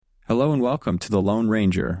Hello and welcome to The Lone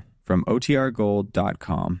Ranger from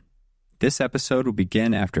OTRGold.com. This episode will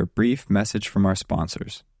begin after a brief message from our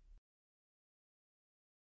sponsors.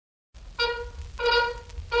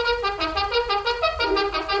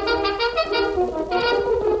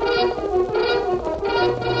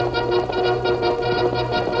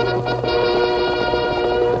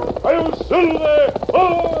 Hail Silver!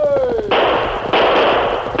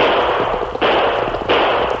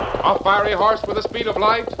 A fiery horse with the speed of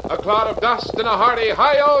light, a cloud of dust, and a hearty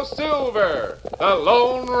Hi-Yo Silver, the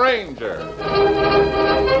Lone Ranger.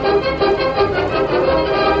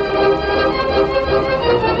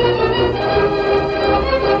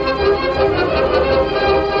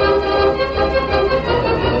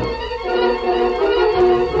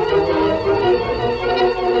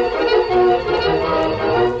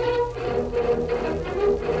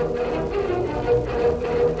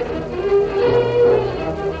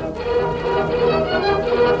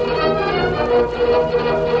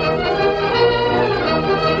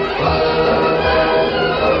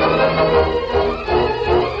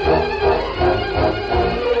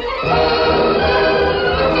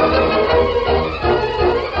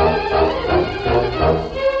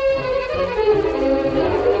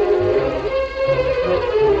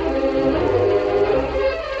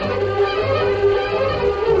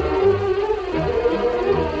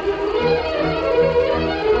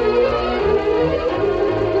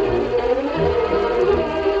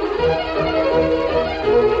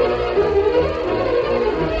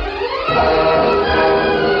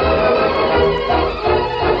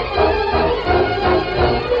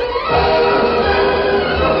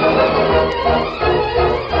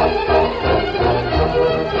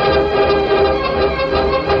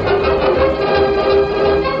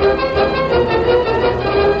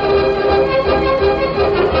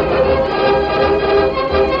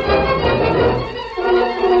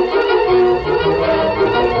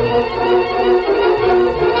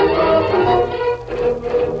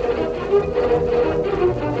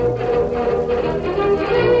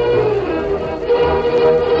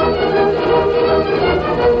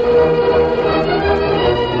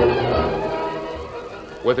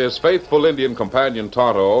 With his faithful Indian companion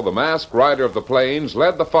Tonto, the masked rider of the plains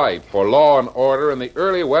led the fight for law and order in the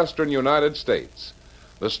early western United States.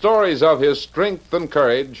 The stories of his strength and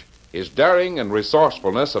courage, his daring and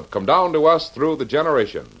resourcefulness have come down to us through the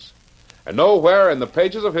generations. And nowhere in the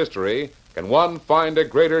pages of history can one find a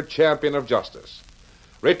greater champion of justice.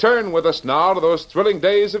 Return with us now to those thrilling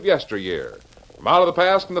days of yesteryear. From out of the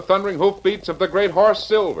past and the thundering hoofbeats of the great horse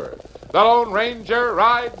Silver, the Lone Ranger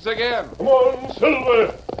rides again. Come on,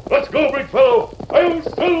 Silver! Let's go, big fellow! Hail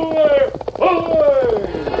Silver! Away!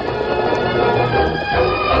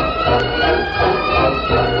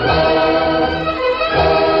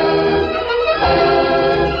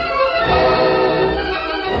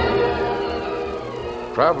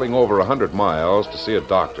 Traveling over 100 miles to see a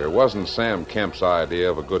doctor wasn't Sam Kemp's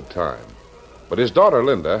idea of a good time, but his daughter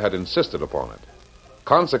Linda had insisted upon it.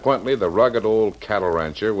 Consequently, the rugged old cattle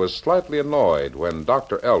rancher was slightly annoyed when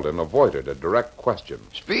Dr. Eldon avoided a direct question.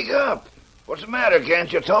 Speak up. What's the matter?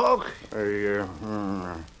 Can't you talk?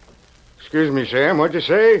 Excuse me, Sam. What'd you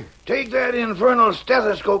say? Take that infernal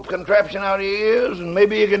stethoscope contraption out of your ears, and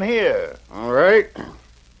maybe you can hear. All right.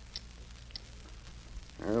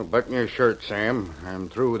 Well, button your shirt, Sam. I'm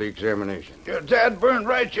through with the examination. You're dad burned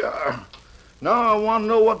right you are. Now I want to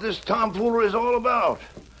know what this tomfoolery is all about.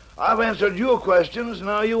 I've answered your questions,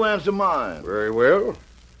 now you answer mine. Very well.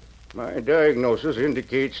 My diagnosis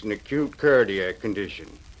indicates an acute cardiac condition.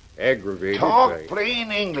 Aggravated Talk by...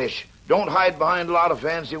 plain English. Don't hide behind a lot of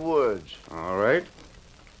fancy words. All right.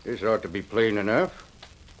 This ought to be plain enough.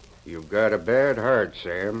 You've got a bad heart,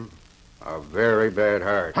 Sam. A very bad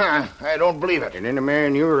heart. I don't believe it. And in a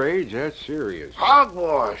man your age, that's serious.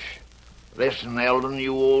 Hogwash. Listen, Eldon,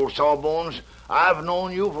 you old sawbones. I've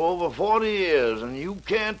known you for over 40 years, and you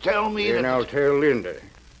can't tell me Here, that... now tell Linda.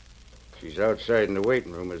 She's outside in the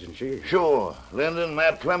waiting room, isn't she? Sure. Linda and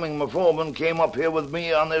Matt Fleming, my foreman, came up here with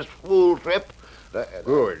me on this school trip.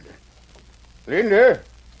 Good. Linda?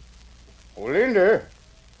 Oh, Linda.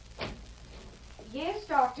 Yes,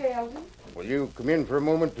 Dr. Eldon. Will you come in for a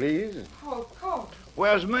moment, please? Oh, of course.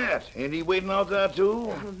 Where's Matt? Ain't he waiting out there,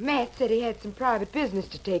 too? Matt said he had some private business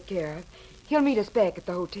to take care of. He'll meet us back at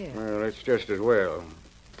the hotel. Well, that's just as well.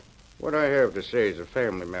 What I have to say is a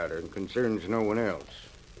family matter and concerns no one else.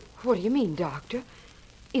 What do you mean, Doctor?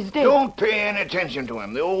 Is Dave... Don't pay any attention to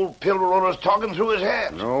him. The old pill roller's talking through his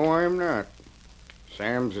hat. No, I'm not.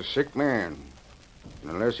 Sam's a sick man.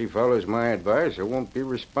 And unless he follows my advice, I won't be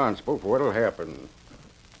responsible for what'll happen.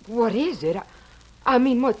 What is it? I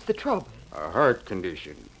mean, what's the trouble? A heart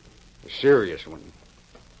condition. A serious one.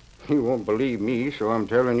 You won't believe me, so I'm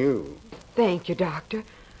telling you. Thank you, Doctor.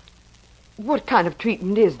 What kind of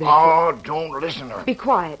treatment is there? Oh, don't listen to her. Be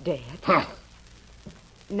quiet, Dad. Huh.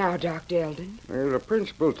 Now, Dr. Eldon. Well, the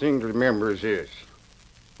principal thing to remember is this.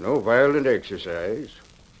 No violent exercise,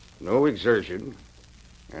 no exertion,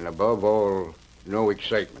 and above all, no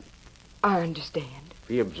excitement. I understand. If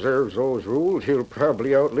he observes those rules, he'll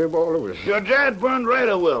probably outlive all of us. Your dad burned right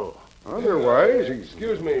a will. Otherwise,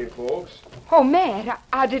 Excuse me, folks. Oh, Matt,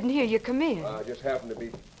 I didn't hear you come in. I just happened to be...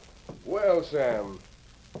 Well, Sam,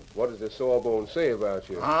 what does the sawbone say about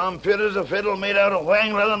you? I'm fit as a fiddle made out of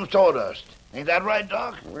whang leather and sawdust. Ain't that right,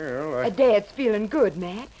 Doc? well, Dad's feeling good,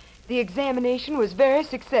 Matt. The examination was very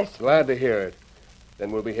successful. Glad to hear it.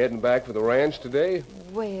 Then we'll be heading back for the ranch today?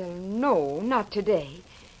 Well, no, not today.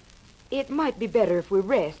 It might be better if we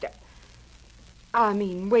rest. I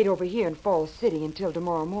mean, wait over here in Falls City until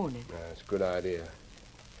tomorrow morning. That's a good idea.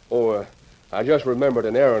 Oh, I just remembered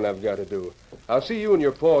an errand I've got to do. I'll see you and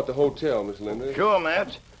your pa at the hotel, Miss Linda. Sure,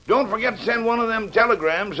 Matt. Don't forget to send one of them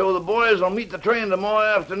telegrams so the boys will meet the train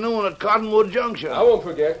tomorrow afternoon at Cottonwood Junction. I won't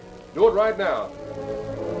forget. Do it right now.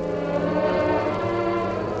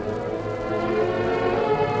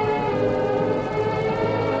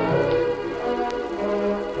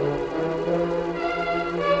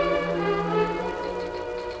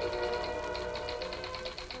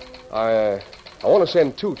 I want to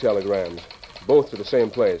send 2 telegrams, both to the same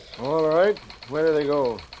place. All right. Where do they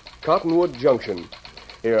go? Cottonwood Junction.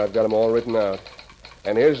 Here, I've got them all written out.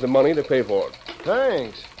 And here's the money to pay for it.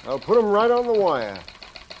 Thanks. I'll put them right on the wire.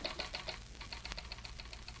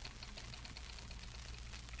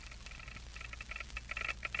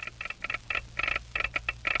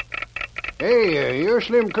 Hey, you're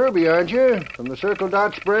Slim Kirby, aren't you? From the Circle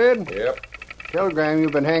Dot spread? Yep. Telegram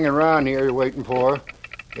you've been hanging around here you're waiting for.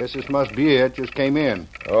 Guess this must be it. Just came in.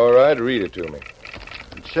 All right, read it to me.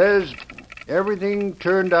 It says, everything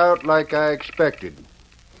turned out like I expected.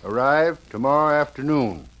 Arrive tomorrow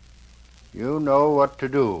afternoon. You know what to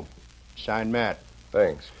do. Signed, Matt.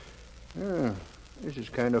 Thanks. This is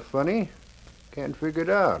kind of funny. Can't figure it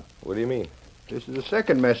out. What do you mean? This is the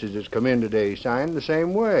second message that's come in today, signed the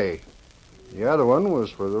same way. The other one was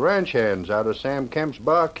for the ranch hands out of Sam Kemp's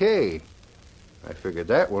Bar K. I figured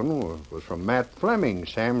that one was from Matt Fleming,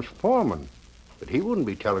 Sam's foreman. But he wouldn't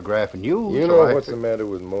be telegraphing you. You know what's the matter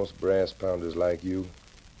with most brass pounders like you?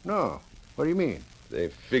 No. What do you mean? They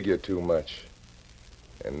figure too much.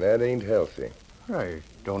 And that ain't healthy. I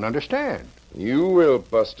don't understand. You will,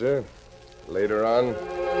 Buster. Later on.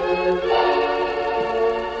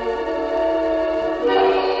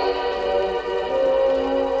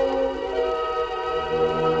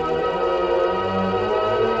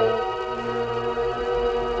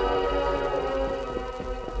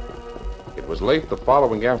 It was late the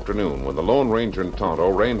following afternoon when the Lone Ranger and Tonto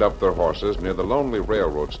reined up their horses near the lonely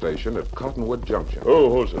railroad station at Cottonwood Junction.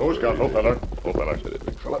 Oh, Scout, hold fella. Hold fella.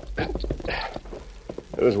 Big fella.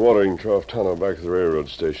 This watering trough tunnel back to the railroad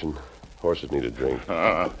station. Horses need a drink.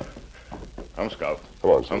 I'm Scout.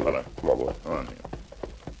 Come on, Come, fella. Come on, boy. Come on here.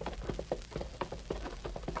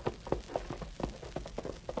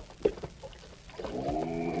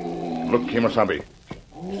 Look, Kimasabi.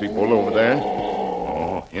 See bull over there?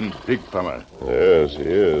 Oh, him big fella. Yes, he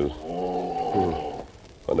is.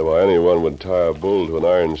 Wonder why anyone would tie a bull to an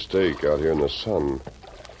iron stake out here in the sun.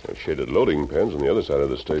 There's shaded loading pens on the other side of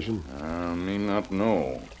the station. Me not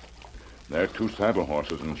know. There are 2 saddle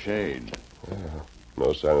horses in shade.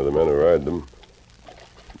 No sign of the men who ride them.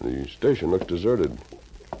 The station looks deserted.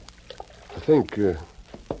 I think,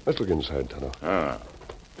 let's look inside, Tonto.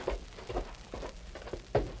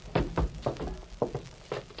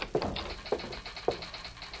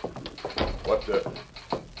 What the...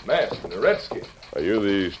 Mask and the redskin. Are you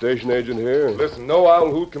the station agent here? Listen, no owl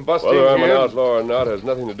hoot can bust Whether in I'm here. an outlaw or not has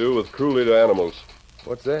nothing to do with cruelty to animals.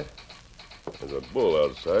 What's that? There's a bull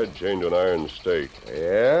outside chained to an iron stake.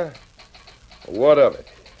 Yeah? What of it?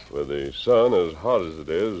 With the sun as hot as it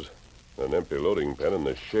is, an empty loading pen in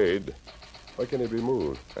the shade, why can't he be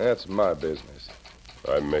moved? That's my business.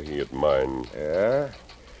 I'm making it mine. Yeah?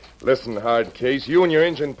 Listen, hard case, you and your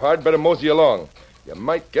engine pard better mosey along. You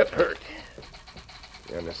might get hurt.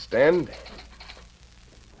 You understand?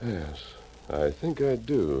 Yes, I think I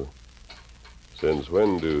do. Since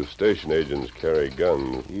when do station agents carry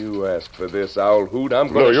guns? You asked for this, owl hoot.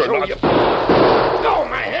 I'm going to show not. you. No,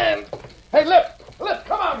 my hand! Hey, Lip! Lip,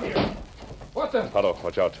 come out here! What the... Tonto,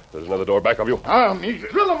 watch out. There's another door back of you. Me.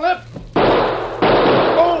 Drill him, Lip!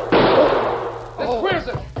 Oh! This queers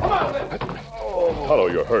it. Come on, Lip! Tonto,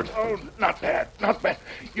 you're hurt. Oh, not bad, not bad.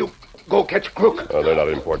 You Go catch Crook. Oh, they're not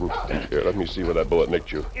important. Here, let me see where that bullet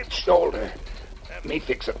nicked you. It's shoulder. Let me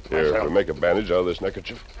fix it Here, myself. make a bandage out of this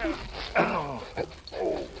neckerchief. Oh.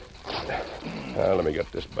 Let me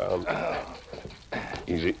get this bound.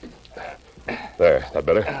 Easy. There, that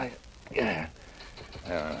better? Yeah.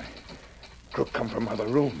 Crook come from other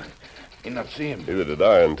room. You not see him. Neither did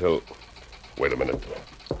I until... Wait a minute.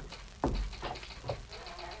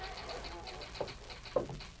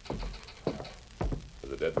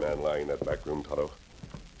 There's a dead man lying in that back room, Tonto.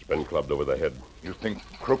 He's been clubbed over the head. You think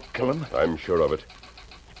Crook kill him? I'm sure of it.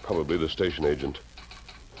 Probably the station agent.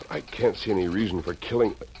 I can't see any reason for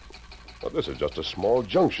killing... Well, this is just a small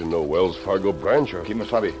junction, no Wells Fargo branch or...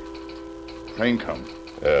 Kimasabi. Train come.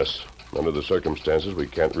 Yes. Under the circumstances, we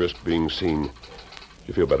can't risk being seen.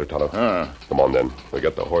 You feel better, Tonto? Ah. Come on, then. We'll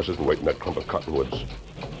get the horses and wait in that clump of cottonwoods.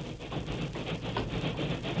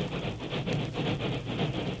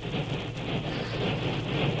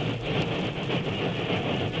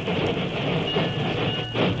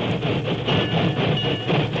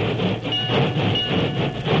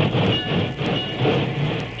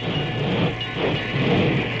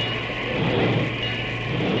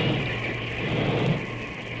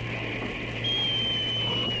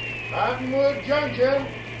 Cottonwood Junction.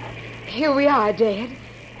 Here we are, Dad.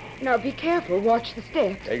 Now, be careful. Watch the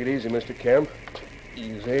steps. Take it easy, Mr. Kemp.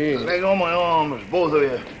 Easy. Leg on my arms, both of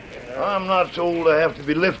you. I'm not so old I have to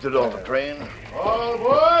be lifted off a train. All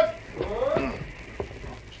aboard.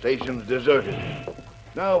 Station's deserted.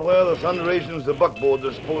 Now, where the thunderation's the buckboard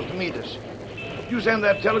that's supposed to meet us? You send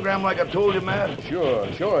that telegram like I told you, Matt?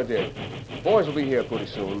 Sure I did. Boys will be here pretty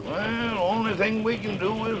soon. Well, only thing we can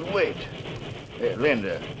do is wait. Hey,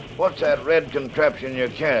 Linda, what's that red contraption you're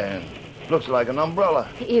carrying? Looks like an umbrella.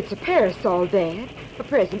 It's a parasol, Dad. A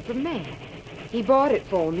present from Matt. He bought it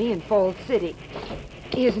for me in Falls City.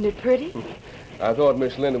 Isn't it pretty? I thought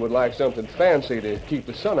Miss Linda would like something fancy to keep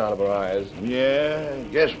the sun out of her eyes. Yeah,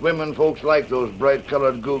 guess women folks like those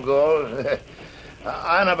bright-colored gewgaws.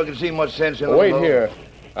 I never could see much sense in them. Wait though. here.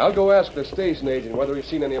 I'll go ask the station agent whether he's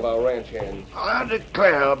seen any of our ranch hands. I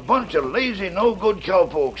declare, a bunch of lazy, no-good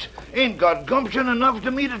cowpokes ain't got gumption enough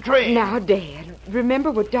to meet a train. Now, Dad, remember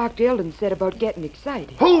what Dr. Eldon said about getting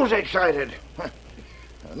excited. Who's excited?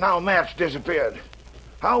 Now Matt's disappeared.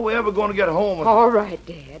 How are we ever going to get home? All right,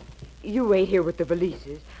 Dad. You wait here with the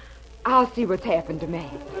valises. I'll see what's happened to Matt.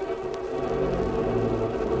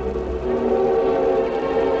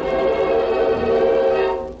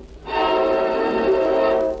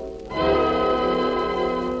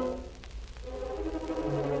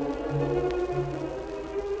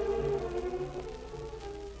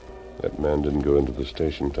 That man didn't go into the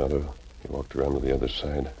station, Tonto. He walked around to the other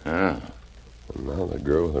side. Ah. And now the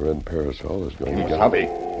girl with the red parasol is going to get...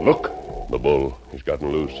 Kimasabi, look. The bull. He's gotten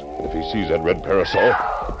loose. And if he sees that red parasol...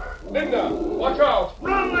 Linda, watch out!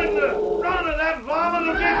 Run, Linda! Run, or that varmint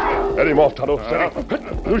will get you! Head him off, Tonto.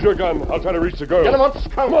 Steady. Use your gun. I'll try to reach the girl. Get him on,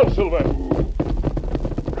 scout. Come on, Silver.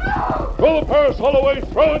 Throw the parasol away.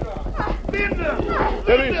 Throw it. Linda!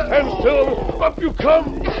 Steady. Stand still. Up you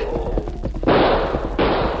come.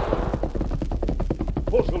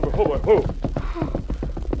 Pull, Silver. Pull, boy. Pull.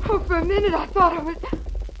 Oh, for a minute I thought I was...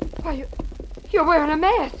 Why, you're wearing a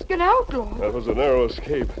mask, an outlaw. That was a narrow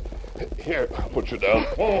escape. Here, I'll put you down.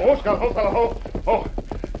 Oh, scout, oh.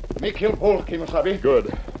 Me kill Bull, Kimasabi.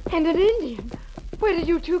 Good. And an Indian. Where did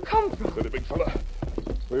you two come from? Steady, big fella.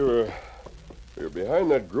 We were behind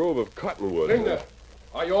that grove of cottonwood. Linda,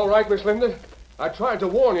 are you all right, Miss Linda? I tried to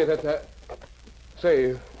warn you that...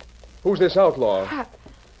 Say, who's this outlaw?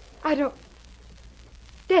 I don't...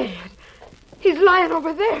 Dad, he's lying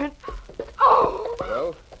over there. Oh!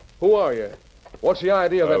 Well, who are you? What's the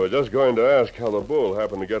idea of I that... was just going to ask how the bull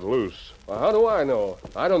happened to get loose. Well, how do I know?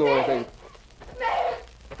 I don't know anything. Dad!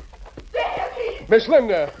 Dad, Miss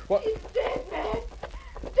Linda! What? he's dead, man.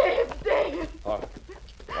 Dad's dead.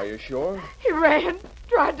 Are you sure? He ran,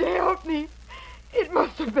 tried to help me. It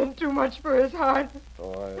must have been too much for his heart.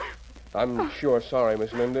 Oh, I'm sure sorry,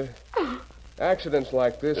 Miss Linda. Accidents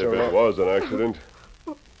like this If are... it was an accident,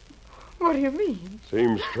 What do you mean?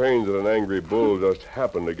 seems strange that an angry bull just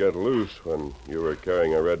happened to get loose when you were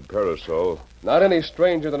carrying a red parasol. Not any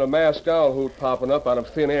stranger than a masked owl hoot popping up out of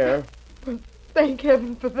thin air. Thank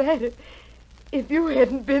heaven for that. If you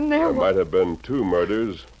hadn't been there... There might have been 2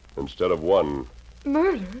 murders instead of 1.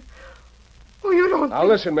 Murder? Oh, you don't Now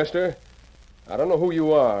think... listen, mister. I don't know who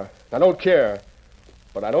you are. I don't care.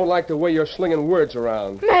 But I don't like the way you're slinging words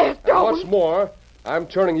around. Matt, And don't... what's more, I'm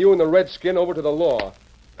turning you and the redskin over to the law.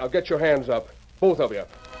 Now get your hands up. Both of you.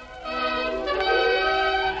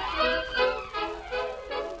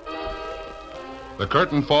 the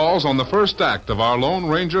curtain falls on the first act of our Lone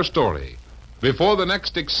Ranger story. Before the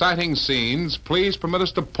next exciting scenes, please permit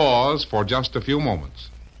us to pause for just a few moments.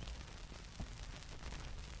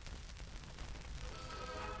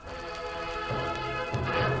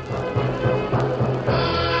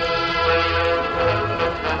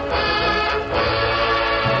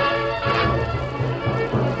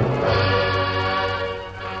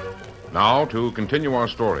 Now, to continue our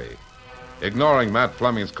story. Ignoring Matt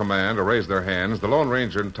Fleming's command to raise their hands, the Lone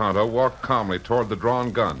Ranger and Tonto walked calmly toward the drawn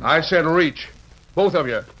gun. I said reach. Both of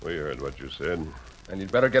you. We heard what you said. And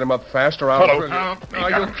you'd better get him up fast or I'll... Tonto. No,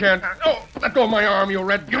 you can't. Oh, let go of my arm, you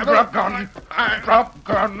red... You drop gun. Drop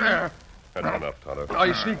gun. There. That's enough, Tonto. Oh,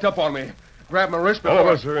 you sneaked up on me. Grabbed my wrist None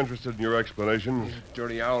before... of us are interested in your explanations.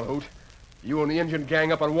 Dirty owl hoot. You and the Indian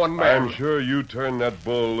gang up on one man. I'm sure you turned that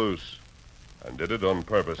bull loose. And did it on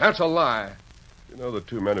purpose. That's a lie. You know the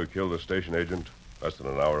two men who killed the station agent less than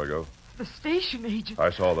an hour ago? The station agent? I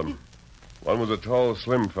saw them. One was a tall,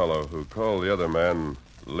 slim fellow who called the other man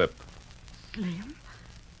Lip. Slim?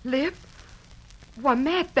 Lip? Why,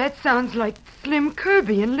 Matt, that sounds like Slim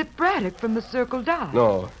Kirby and Lip Braddock from the Circle Dock.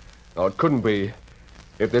 No, it couldn't be.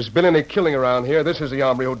 If there's been any killing around here, this is the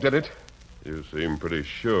hombre who did it. You seem pretty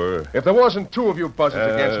sure. If there wasn't two of you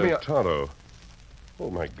buzzards against me... Tonto,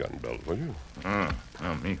 hold my gun belt, will you?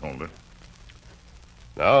 Me hold it.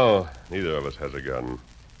 Now, neither of us has a gun.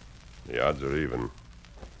 The odds are even.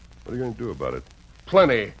 What are you going to do about it?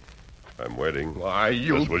 Plenty. I'm waiting. Why,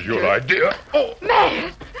 you... This was your idea. Oh,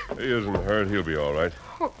 Matt! He isn't hurt. He'll be all right.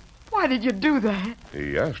 Oh, why did you do that?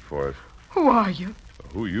 He asked for it. Who are you?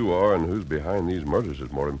 Who you are and who's behind these murders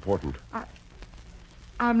is more important.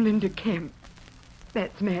 I'm Linda Kemp.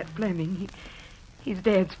 That's Matt Fleming. He's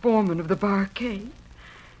Dad's foreman of the barcade.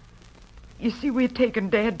 You see, we had taken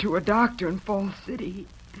Dad to a doctor in Falls City.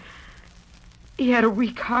 He had a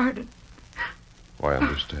weak heart. And... I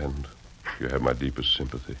understand. You have my deepest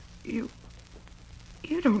sympathy. You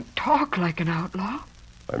don't talk like an outlaw.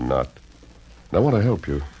 I'm not. And I want to help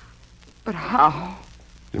you. But how?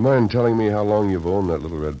 Do you mind telling me how long you've owned that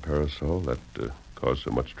little red parasol that caused so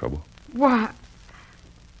much trouble? Why,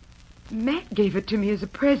 Matt gave it to me as a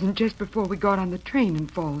present just before we got on the train in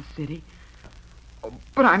Falls City.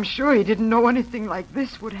 But I'm sure he didn't know anything like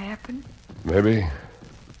this would happen. Maybe.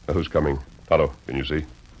 Who's coming? Tonto, can you see?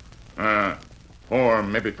 4,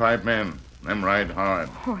 maybe 5 men. Them ride hard.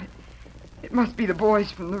 Oh, it must be the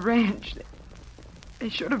boys from the ranch. They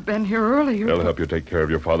should have been here earlier. They'll help you take care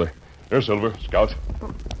of your father. Here, Silver, Scout.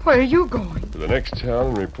 Where are you going? To the next town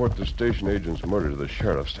and report the station agent's murder to the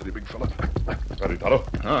sheriff. Steady, big fella. Ready, Tonto?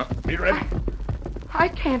 Be ready. I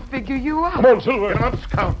can't figure you out. Come on, Silver. Get him up,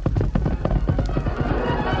 Scout.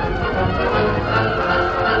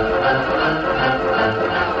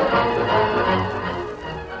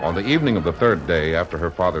 On the evening of the third day after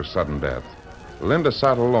her father's sudden death, Linda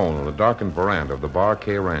sat alone on the darkened veranda of the Bar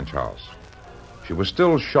K ranch house. She was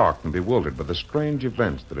still shocked and bewildered by the strange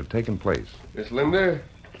events that had taken place. Miss Linda?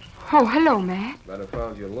 Oh, hello, Matt. Glad I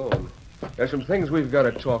found you alone. There's some things we've got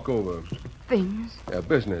to talk over. Things?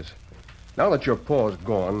 Business. Now that your paw's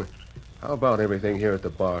gone, how about everything here at the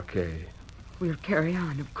Bar K? We'll carry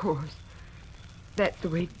on, of course. That's the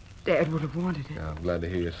way Dad would have wanted it. Yeah, I'm glad to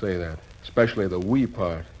hear you say that, especially the we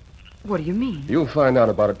part. What do you mean? You'll find out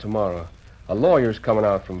about it tomorrow. A lawyer's coming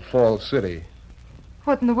out from Falls City.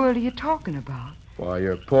 What in the world are you talking about? Why,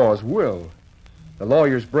 your paw's will. The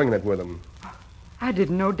lawyer's bringing it with him. I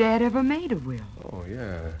didn't know Dad ever made a will. Oh,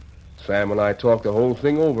 yeah. Sam and I talked the whole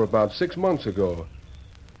thing over about 6 months ago.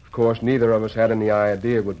 Of course, neither of us had any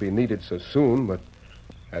idea it would be needed so soon, but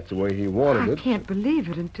that's the way he wanted it. I can't believe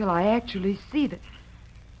it until I actually see the...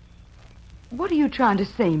 What are you trying to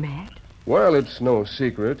say, Matt? Well, it's no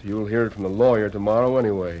secret. You'll hear it from the lawyer tomorrow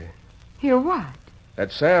anyway. Hear what?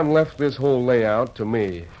 That Sam left this whole layout to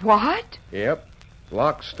me. What? Yep.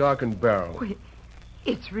 Lock, stock, and barrel. Wait,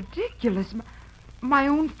 it's ridiculous. My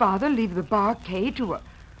own father leave the Bar K to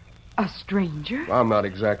a stranger? I'm not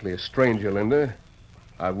exactly a stranger, Linda.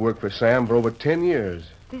 I've worked for Sam for over 10 years.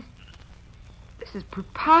 This is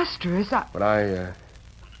preposterous. But I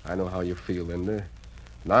know how you feel, Linda.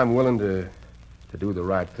 And I'm willing to do the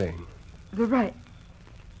right thing. The right...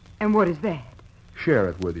 And what is that? Share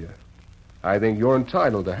it with you. I think you're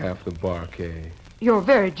entitled to half the Bar K. You're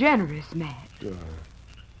very generous, Matt. Sure.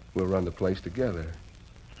 We'll run the place together.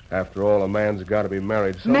 After all, a man's got to be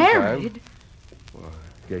married sometime. Married? Well,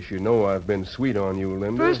 I guess you know I've been sweet on you,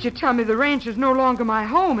 Linda. First you tell me the ranch is no longer my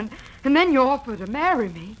home, and then you offer to marry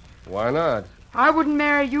me. Why not? I wouldn't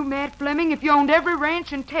marry you, Matt Fleming, if you owned every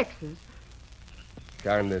ranch in Texas.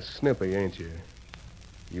 Kind of snippy, ain't you?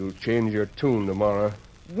 You'll change your tune tomorrow.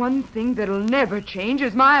 one thing that'll never change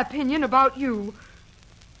is my opinion about you.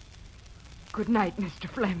 Good night, Mr.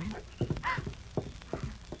 Fleming.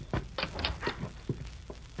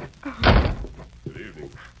 Good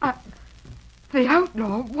evening. The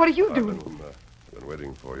outlaw? What are you doing? I've been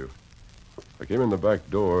waiting for you. I came in the back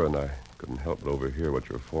door, and I couldn't help but overhear what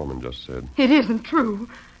your foreman just said. It isn't true.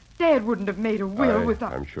 Dad wouldn't have made a will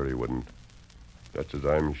without... I'm sure he wouldn't. Just as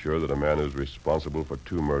I'm sure that a man who's responsible for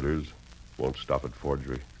 2 murders won't stop at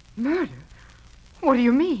forgery. Murder? What do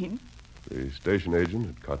you mean? The station agent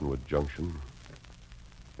at Cottonwood Junction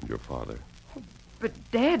and your father. But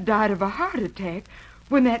Dad died of a heart attack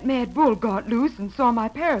when that mad bull got loose and saw my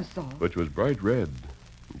parasol. Which was bright red,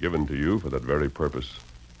 given to you for that very purpose.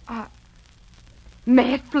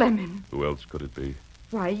 Matt Fleming. Who else could it be?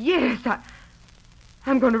 Why, yes,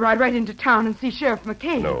 I'm going to ride right into town and see Sheriff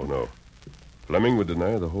McCain. No. Fleming would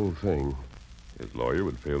deny the whole thing. His lawyer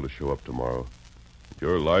would fail to show up tomorrow.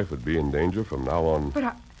 Your life would be in danger from now on.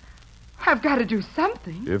 But I've got to do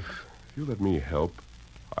something. If you let me help,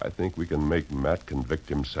 I think we can make Matt convict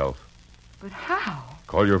himself. But how?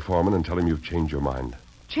 Call your foreman and tell him you've changed your mind.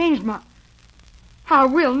 Changed my... I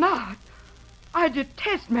will not. I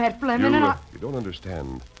detest Matt Fleming and You don't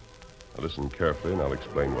understand. Now listen carefully and I'll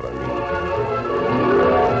explain what I mean.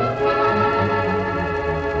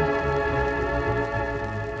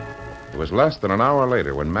 It was less than an hour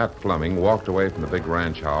later when Matt Fleming walked away from the big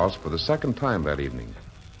ranch house for the second time that evening.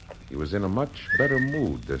 He was in a much better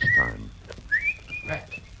mood this time. Matt.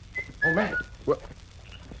 Oh, Matt. What?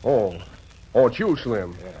 Oh, it's you,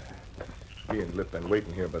 Slim. Yeah. Me and Lip been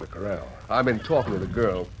waiting here by the corral. I've been talking to the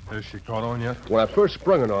girl. Has she caught on yet? When I first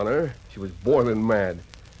sprung it on her, she was boiling mad.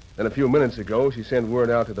 Then a few minutes ago, she sent word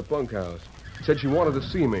out to the bunkhouse. Said she wanted to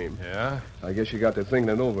see me. Yeah? I guess she got to thinking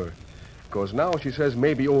it over. Because now she says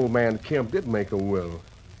maybe old man Kemp did make a will.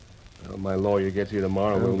 Well, my lawyer gets here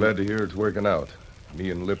tomorrow. I'm glad to hear it's working out.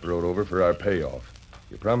 Me and Lip rode over for our payoff.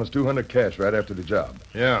 You promised $200 cash right after the job.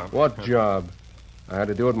 Yeah. What job? I had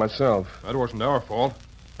to do it myself. That wasn't our fault.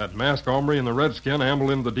 That masked hombre and the redskin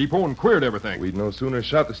ambled into the depot and queered everything. We'd no sooner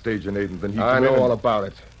shot the station agent than he I come know in all and... about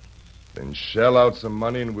it. Then shell out some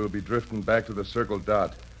money and we'll be drifting back to the Circle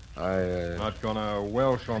Dot. Not gonna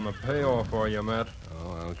welsh on the payoff, are you, Matt?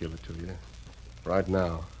 Oh, I'll give it to you. Right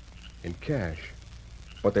now. In cash.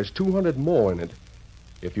 But there's 200 more in it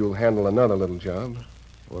if you'll handle another little job.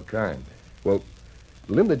 What kind? Well,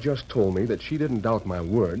 Linda just told me that she didn't doubt my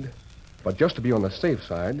word, but just to be on the safe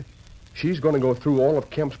side, she's going to go through all of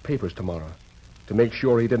Kemp's papers tomorrow to make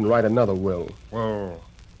sure he didn't write another will. Well,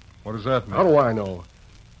 what does that mean? How do I know?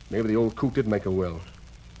 Maybe the old coot did make a will.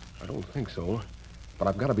 I don't think so, but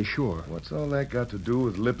I've got to be sure. What's all that got to do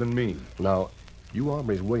with Lip and me? Now, you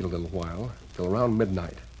hombres wait a little while, till around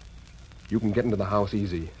midnight. You can get into the house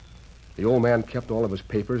easy. The old man kept all of his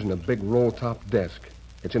papers in a big roll-top desk.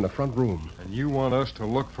 It's in the front room. And you want us to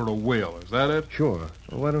look for a will, is that it? Sure.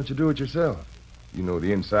 Well, why don't you do it yourself? You know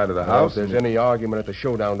the inside of the Now, house. if there's any argument at the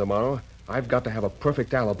showdown tomorrow, I've got to have a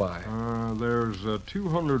perfect alibi. There's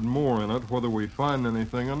 200 more in it, whether we find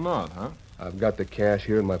anything or not, huh? I've got the cash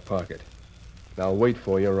here in my pocket. I'll wait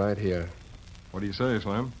for you right here. What do you say,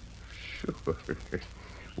 Slim? Sure.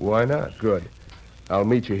 Why not? Good. I'll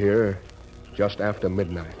meet you here just after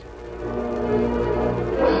midnight.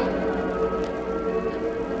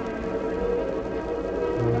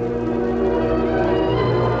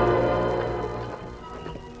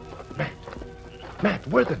 Matt,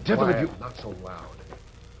 where the devil have you... Not so loud.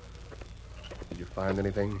 Did you find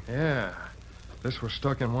anything? Yeah. This was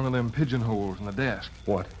stuck in one of them pigeonholes in the desk.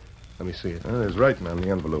 What? Let me see it. there's writing on the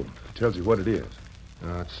envelope. It tells you what it is.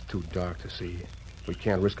 No, it's too dark to see. We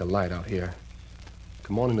can't risk a light out here.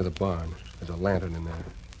 Come on into the barn. There's a lantern in there.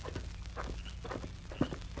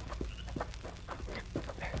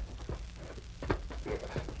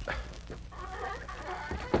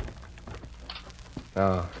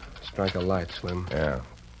 Now, strike a light, Slim. Yeah.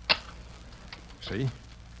 See?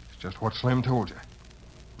 It's just what Slim told you.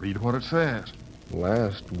 Read what it says.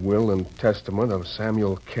 Last will and testament of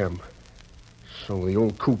Samuel Kemp. So the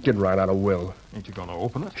old coot did write out a will. Ain't you gonna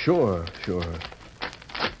open it? Sure.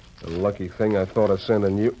 The lucky thing I thought of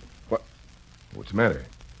sending you. What? What's the matter?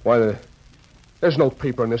 Why, there's no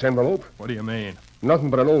paper in this envelope. What do you mean? Nothing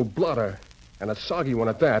but an old blotter. And a soggy one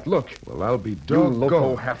at that. Look. Well, I'll be You doggone.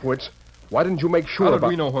 loco halfwits. Why didn't you make sure How did about...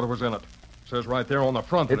 we know what was in it? It says right there on the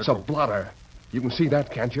front that It's a blotter. You can see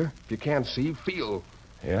that, can't you? If you can't see, feel.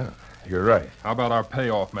 Yeah, you're right. How about our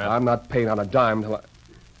payoff, Matt? I'm not paid on a dime till I...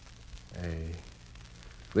 Hey,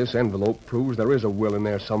 this envelope proves there is a will in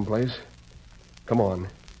there someplace. Come on.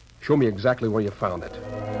 Show me exactly where you found it.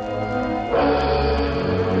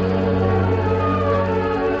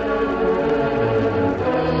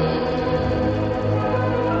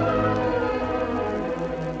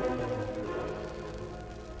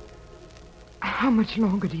 How much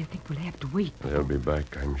longer do you think we'll have to wait? They'll be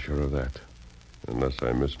back, I'm sure of that. Unless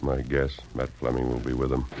I miss my guess, Matt Fleming will be with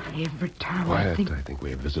them. Every time Quiet, I think... we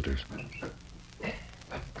have visitors. Strike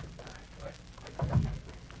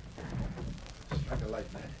a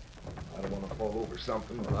light, Matt. I don't want to fall over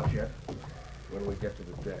something, but not yet. When we get to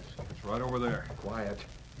the desk. It's right over there. Quiet.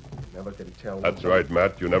 Never can tell. That's right,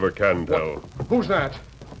 Matt. You never can tell. Who's that?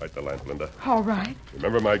 Light the lamp, Linda. All right.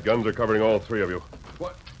 Remember, my guns are covering all three of you.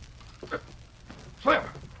 What? Slim!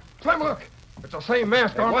 Slim, look! It's the same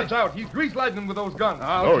mask on. Watch out. He's grease lightning with those guns.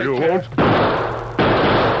 No, you won't.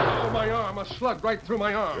 Oh, my arm. A slug right through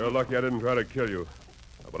my arm. You're lucky I didn't try to kill you.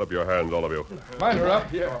 Now put up your hands, all of you. Mine are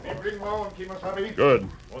up. Yeah. Good.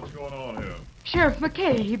 What's going on here? Sheriff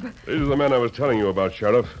McCabe. These are the men I was telling you about,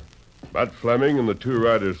 Sheriff. Matt Fleming and the two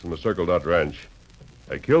riders from the Circle Dot Ranch.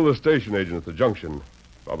 They killed the station agent at the junction.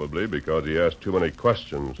 Probably because he asked too many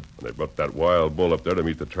questions. And they brought that wild bull up there to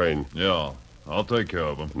meet the train. Yeah, I'll take care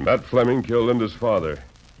of him. And Matt Fleming killed Linda's father.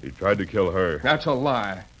 He tried to kill her. That's a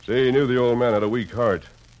lie. See, he knew the old man had a weak heart.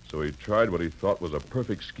 So he tried what he thought was a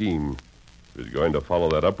perfect scheme. He was going to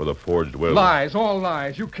follow that up with a forged will. Lies, all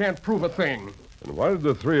lies. You can't prove a thing. And why did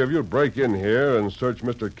the three of you break in here and search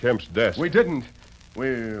Mr. Kemp's desk? We didn't. We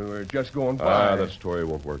were just going by. That story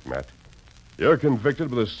won't work, Matt. You're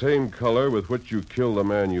convicted with the same color with which you killed the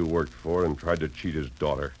man you worked for and tried to cheat his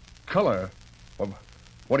daughter. Color? Well,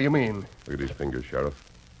 what do you mean? Look at these fingers, Sheriff.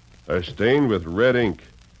 They're stained with red ink.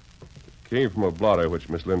 It came from a blotter which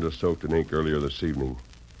Miss Linda soaked in ink earlier this evening.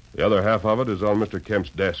 The other half of it is on Mr. Kemp's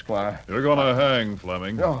desk. Why? You're going to hang,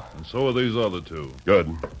 Fleming. No. And so are these other two.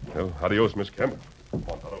 Good. Well, adios, Miss Kemp.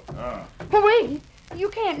 Oh, wait. You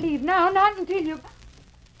can't leave now, not until you...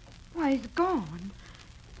 Why, he's gone.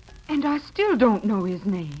 And I still don't know his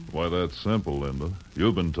name. Why, that's simple, Linda.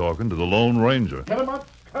 You've been talking to the Lone Ranger. Get him up.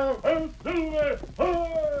 Come and do it.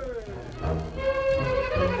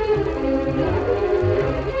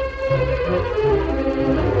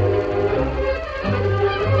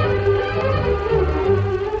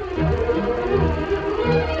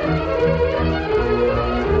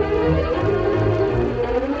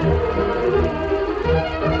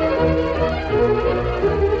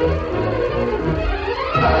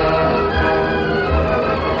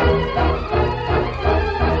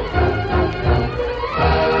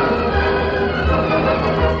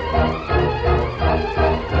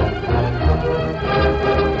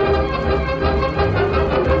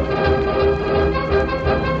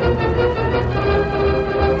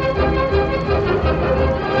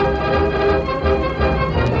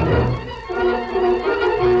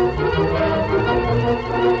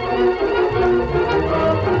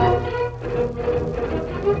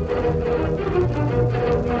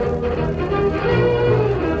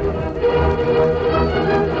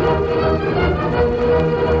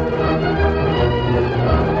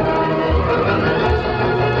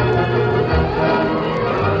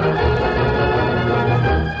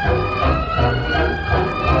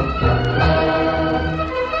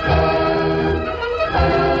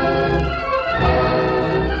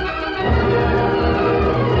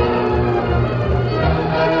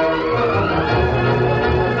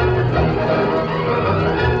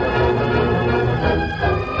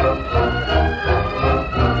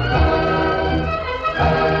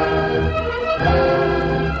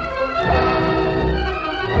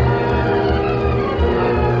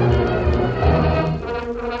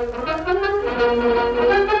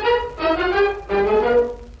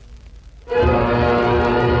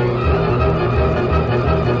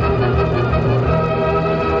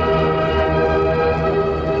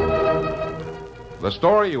 The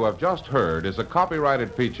story you have just heard is a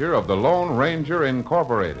copyrighted feature of the Lone Ranger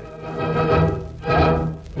Incorporated.